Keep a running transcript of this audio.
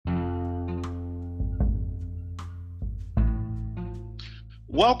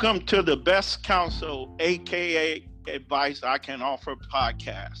Welcome to the Best Counsel, aka Advice I Can Offer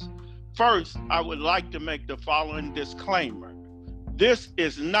podcast. First, I would like to make the following disclaimer. This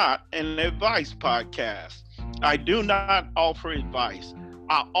is not an advice podcast. I do not offer advice.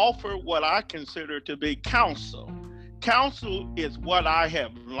 I offer what I consider to be counsel. Counsel is what I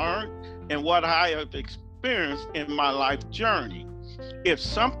have learned and what I have experienced in my life journey. If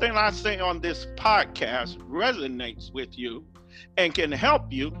something I say on this podcast resonates with you and can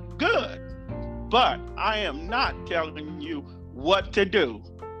help you, good. But I am not telling you what to do.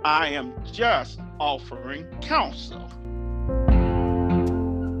 I am just offering counsel.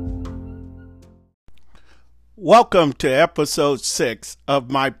 Welcome to episode 6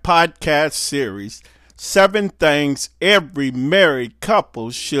 of my podcast series, 7 Things Every Married Couple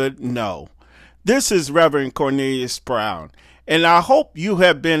Should Know. This is Reverend Cornelius Brown, and I hope you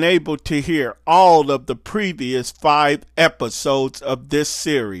have been able to hear all of the previous 5 episodes of this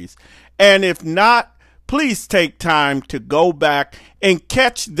series. And if not, please take time to go back and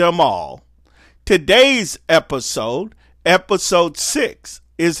catch them all. Today's episode, episode 6,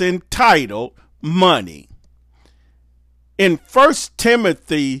 is entitled Money. In 1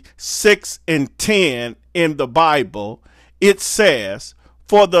 Timothy 6:10 in the Bible, it says,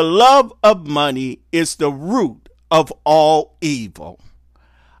 "For the love of money is the root of all evil."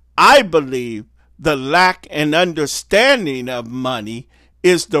 I believe the lack and understanding of money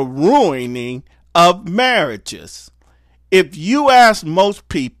is the ruining of marriages. If you ask most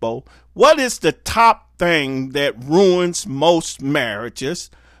people, what is the top thing that ruins most marriages,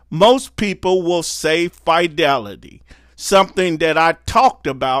 most people will say fidelity, something that I talked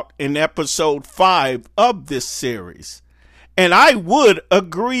about in episode 5 of this series. And I would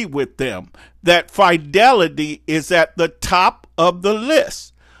agree with them that fidelity is at the top of the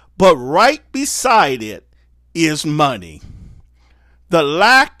list, but right beside it is money. The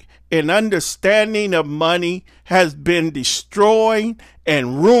lack and understanding of money has been destroying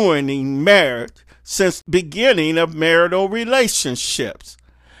and ruining marriage since the beginning of marital relationships.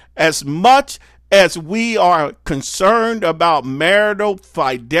 As much as we are concerned about marital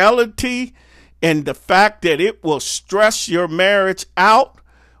fidelity and the fact that it will stress your marriage out,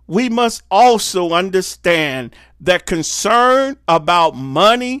 we must also understand that concern about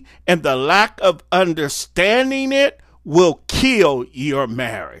money and the lack of understanding it will kill your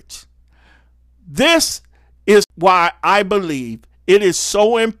marriage. This is why I believe it is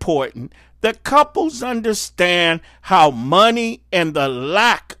so important that couples understand how money and the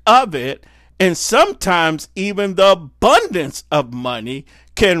lack of it, and sometimes even the abundance of money,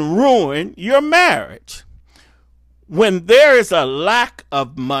 can ruin your marriage. When there is a lack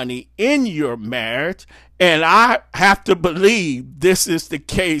of money in your marriage, and I have to believe this is the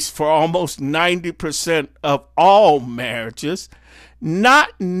case for almost 90% of all marriages, not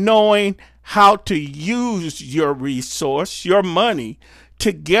knowing how to use your resource, your money,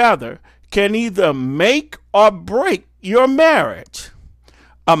 together can either make or break your marriage.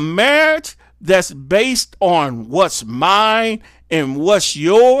 A marriage that's based on what's mine and what's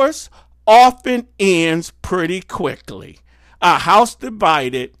yours often ends pretty quickly. A house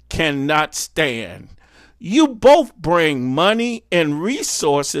divided cannot stand. You both bring money and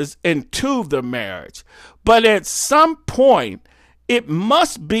resources into the marriage, but at some point it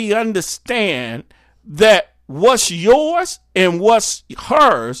must be understood that what's yours and what's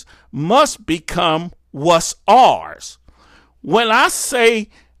hers must become what's ours. When I say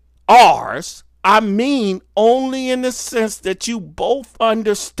ours, I mean only in the sense that you both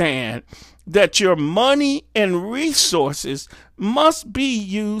understand that your money and resources must be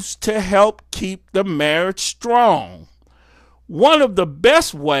used to help keep the marriage strong. One of the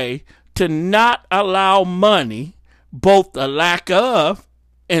best ways to not allow money, both the lack of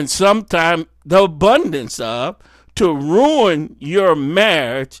and sometimes the abundance of, to ruin your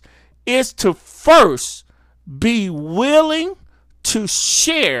marriage is to first be willing to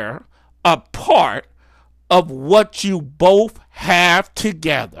share a part of what you both have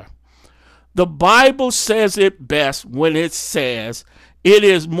together. The Bible says it best when it says, "It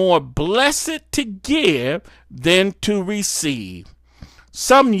is more blessed to give than to receive."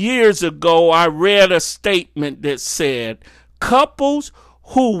 Some years ago, I read a statement that said, couples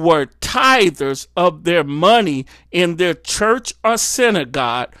who were tithers of their money in their church or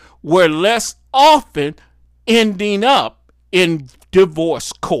synagogue were less often ending up in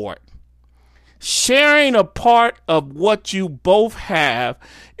divorce court. Sharing a part of what you both have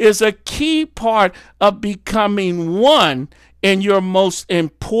is a key part of becoming one in your most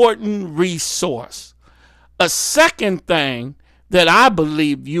important resource. A second thing that I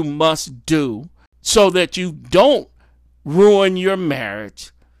believe you must do so that you don't ruin your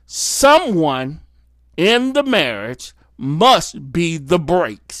marriage. Someone in the marriage must be the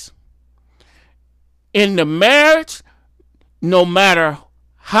brakes. In the marriage, no matter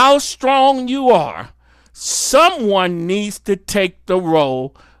how strong you are, someone needs to take the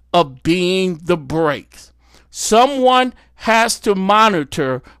role of being the brakes. Someone has to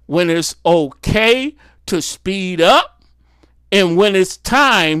monitor when it's okay to speed up and when it's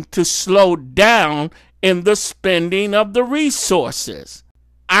time to slow down in the spending of the resources.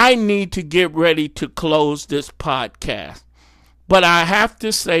 I need to get ready to close this podcast, but I have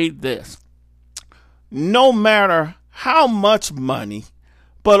to say this. No matter how much money,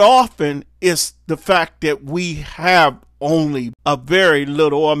 but often it's the fact that we have only a very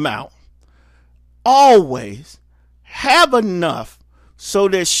little amount. Always have enough so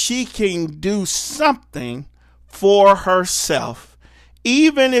that she can do something for herself,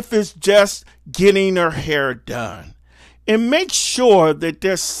 even if it's just getting her hair done. And make sure that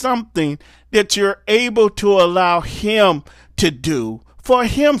there's something that you're able to allow him to do for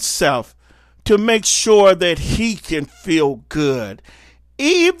himself to make sure that he can feel good.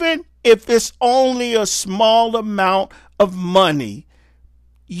 Even if it's only a small amount of money,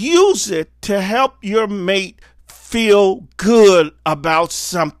 use it to help your mate feel good about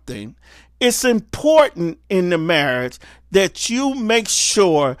something. It's important in the marriage that you make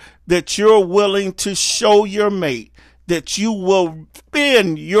sure that you're willing to show your mate that you will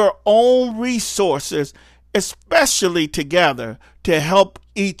spend your own resources, especially together, to help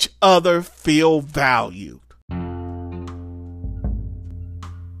each other feel valued.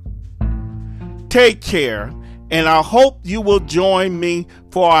 Take care, and I hope you will join me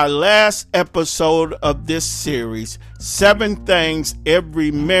for our last episode of this series, 7 Things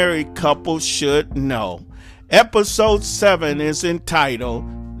Every Married Couple Should Know. Episode 7 is entitled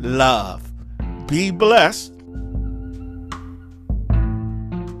Love. Be blessed.